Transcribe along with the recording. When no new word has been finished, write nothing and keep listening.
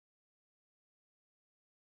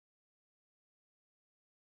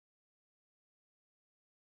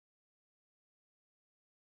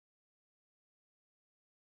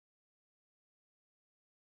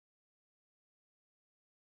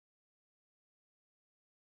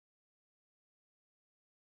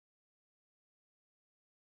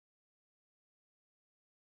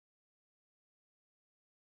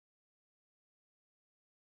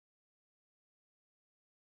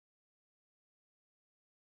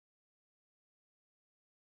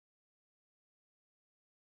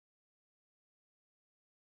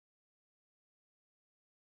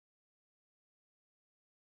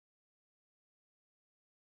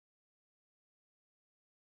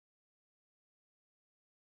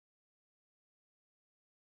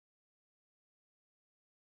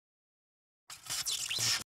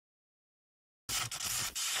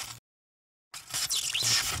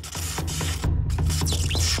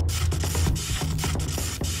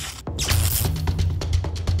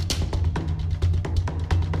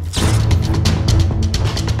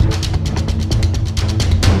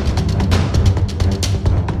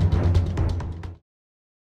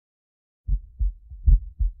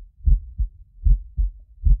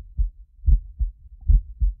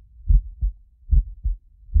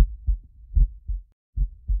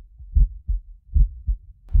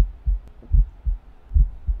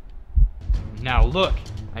Now look,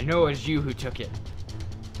 I know it was you who took it.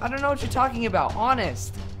 I don't know what you're talking about,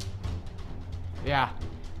 honest. Yeah,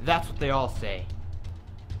 that's what they all say.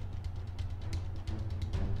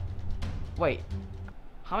 Wait,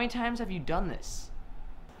 how many times have you done this?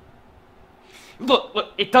 Look,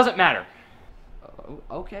 it doesn't matter.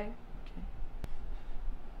 Okay.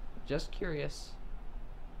 Just curious.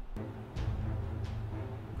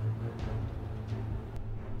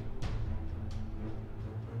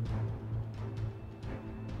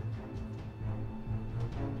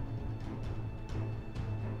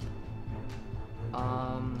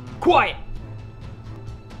 Quiet!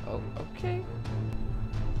 Oh, okay.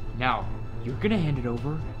 Now, you're gonna hand it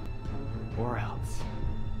over, or else.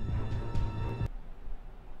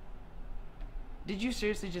 Did you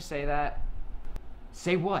seriously just say that?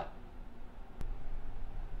 Say what?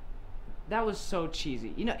 That was so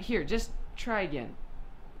cheesy. You know, here, just try again.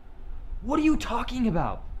 What are you talking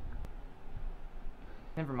about?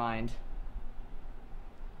 Never mind.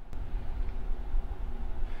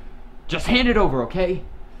 Just hand it over, okay?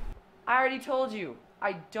 I already told you.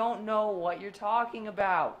 I don't know what you're talking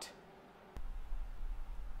about.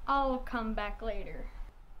 I'll come back later.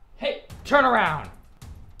 Hey, turn around!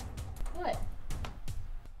 What?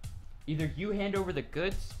 Either you hand over the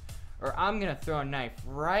goods, or I'm gonna throw a knife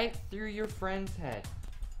right through your friend's head.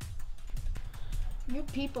 You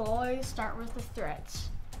people always start with the threats.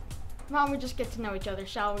 Why don't we just get to know each other,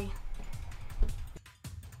 shall we?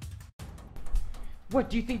 What,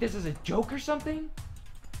 do you think this is a joke or something?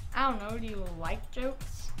 I don't know, do you like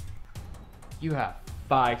jokes? You have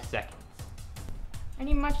 5 seconds. I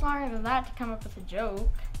need much longer than that to come up with a joke.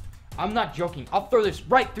 I'm not joking. I'll throw this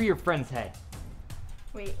right through your friend's head.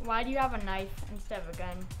 Wait, why do you have a knife instead of a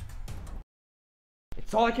gun?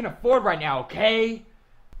 It's all I can afford right now, okay?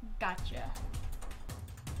 Gotcha.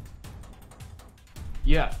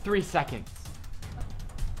 You have 3 seconds.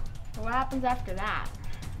 What happens after that?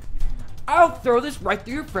 I'll throw this right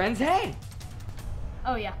through your friend's head.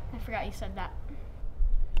 Oh yeah, I forgot you said that.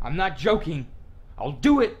 I'm not joking. I'll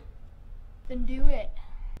do it. Then do it.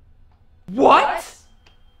 What?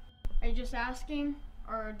 Are you just asking,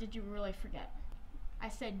 or did you really forget? I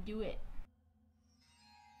said do it.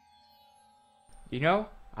 You know,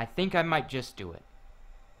 I think I might just do it.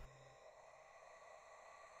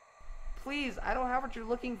 Please, I don't have what you're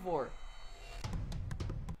looking for.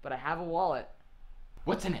 But I have a wallet.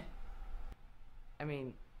 What's in it? I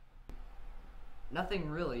mean, nothing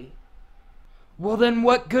really. Well then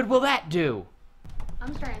what good will that do?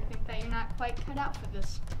 I'm starting to think that you're not quite cut out for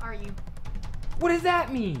this, are you? What does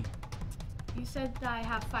that mean? You said that I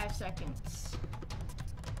have 5 seconds.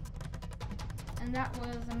 And that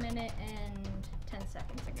was 1 minute and 10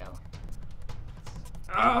 seconds ago.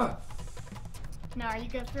 Ugh. Now, are you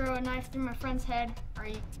gonna throw a knife through my friend's head, or are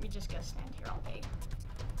you just gonna stand here all day?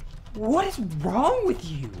 What is wrong with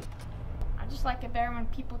you? I just like it better when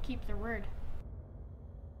people keep their word.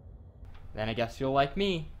 Then I guess you'll like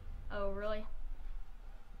me. Oh, really?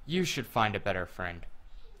 You should find a better friend.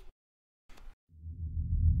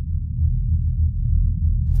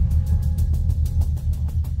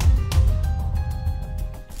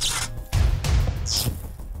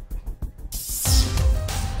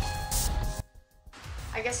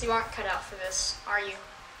 I guess you aren't cut out for this, are you?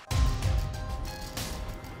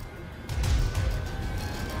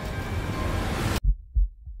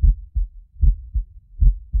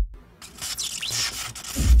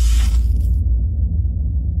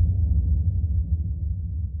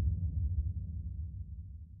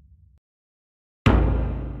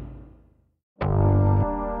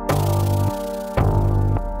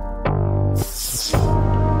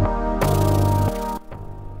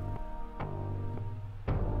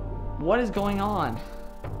 What is going on?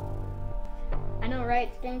 I know, right?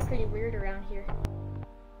 It's getting pretty weird around here.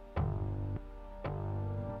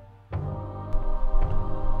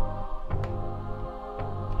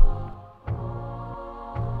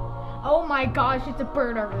 Oh my gosh, it's a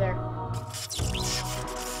bird over there.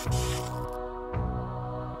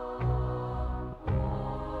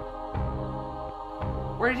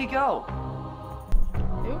 Where did he go?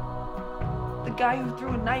 Who? The guy who threw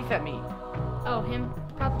a knife at me. Oh, him?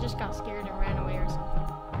 Probably just got scared and ran away or something.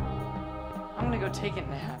 I'm gonna go take a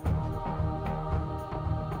nap.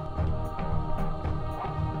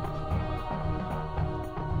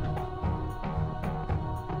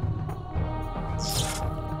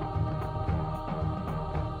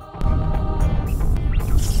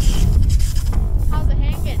 How's it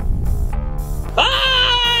hanging?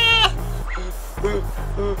 Ah!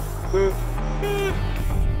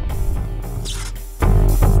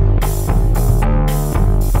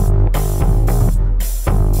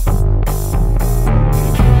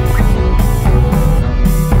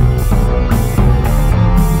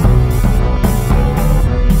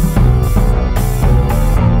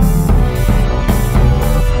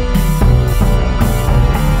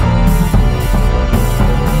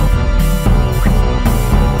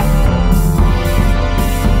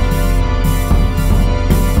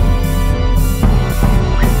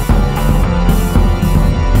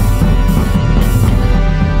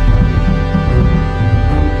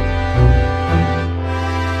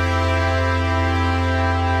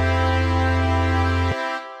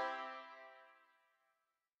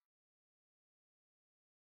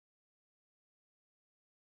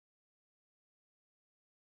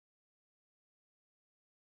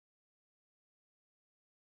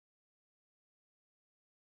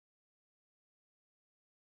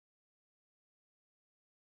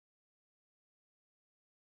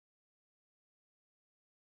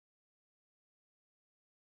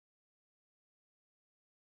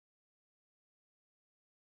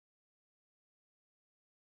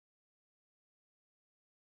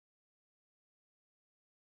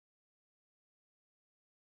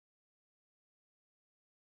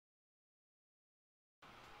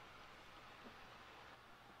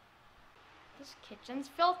 This kitchen's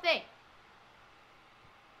filthy.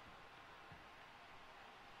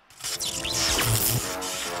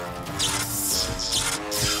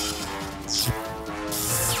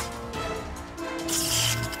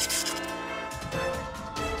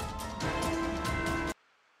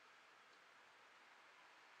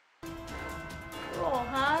 Cool,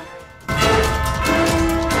 huh?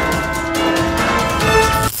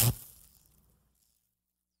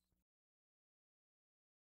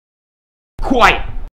 Quiet!